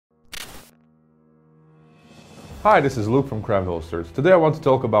Hi, this is Luke from Craft Holsters. Today I want to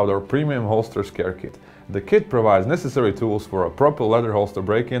talk about our premium holsters care kit. The kit provides necessary tools for a proper leather holster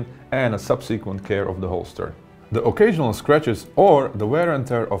break-in and a subsequent care of the holster. The occasional scratches or the wear and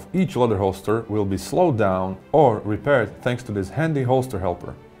tear of each leather holster will be slowed down or repaired thanks to this handy holster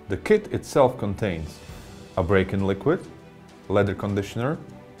helper. The kit itself contains a break-in liquid, leather conditioner,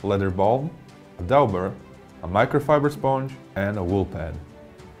 leather balm, a dauber, a microfiber sponge and a wool pad.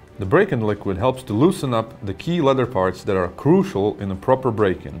 The break-in liquid helps to loosen up the key leather parts that are crucial in a proper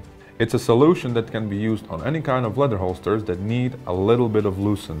break-in. It's a solution that can be used on any kind of leather holsters that need a little bit of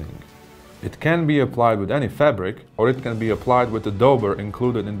loosening. It can be applied with any fabric, or it can be applied with the dauber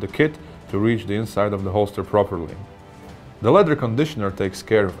included in the kit to reach the inside of the holster properly. The leather conditioner takes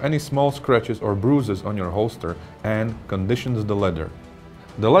care of any small scratches or bruises on your holster and conditions the leather.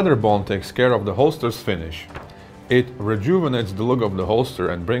 The leather balm takes care of the holster's finish. It rejuvenates the look of the holster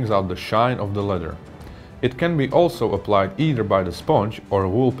and brings out the shine of the leather. It can be also applied either by the sponge or a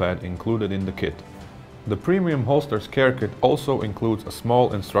wool pad included in the kit. The Premium Holsters Care Kit also includes a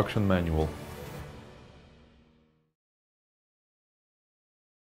small instruction manual.